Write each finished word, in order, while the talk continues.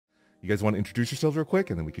You guys want to introduce yourselves real quick,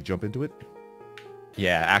 and then we could jump into it?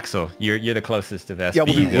 Yeah, Axel, you're the closest to Vesper.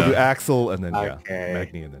 Yeah, we'll do Axel, and then Okay.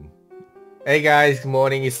 Magni, and then... Hey guys, good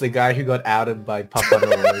morning. It's the guy who got outed by Papa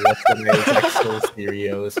Noir. What's the name? Axel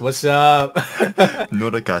Syrios. What's up? No.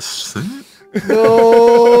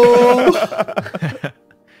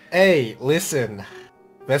 Hey, listen.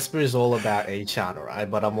 Vesper is all about A-chan, alright?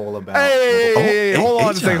 But I'm all about... Hey, hold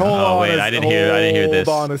on a second. Hold on. Wait, I didn't hear this.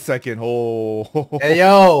 Hold on a second. Hey,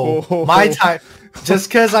 yo, my time. Just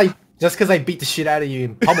cause I beat the shit out of you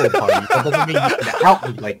in pummel party, that doesn't mean you can out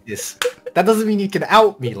me like this. That doesn't mean you can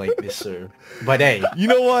out me like this, sir. But hey, You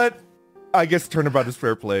know what? I guess turnabout is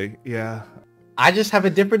fair play. Yeah. I just have a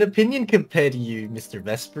different opinion compared to you, Mr.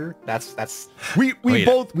 Vesper. That's. We Wait.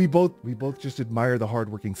 both just admire the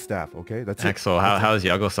hardworking staff. Okay, that's Axel, how's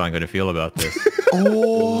YAGOO-san going to feel about this?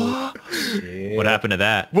 Oh, shit. What happened to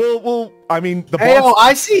that? Well, I mean, the Hey, boss...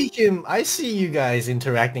 I see you guys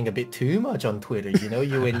interacting a bit too much on Twitter. You know,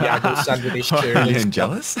 you and YAGOO-san with this Are you shirt. getting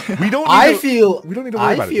jealous? we don't. I need to- feel. we don't need to worry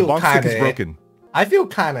I about it. The feel box stick is kinda- broken. I feel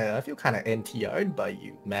kind of NTR'd by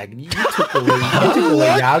you, Magni. You took away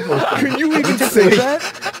YAGOO-san. Can you even say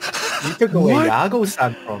that? You took away What?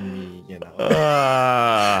 YAGOO-san from me, you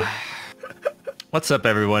know. What's up,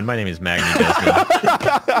 everyone? My name is Magni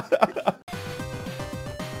Dezmond.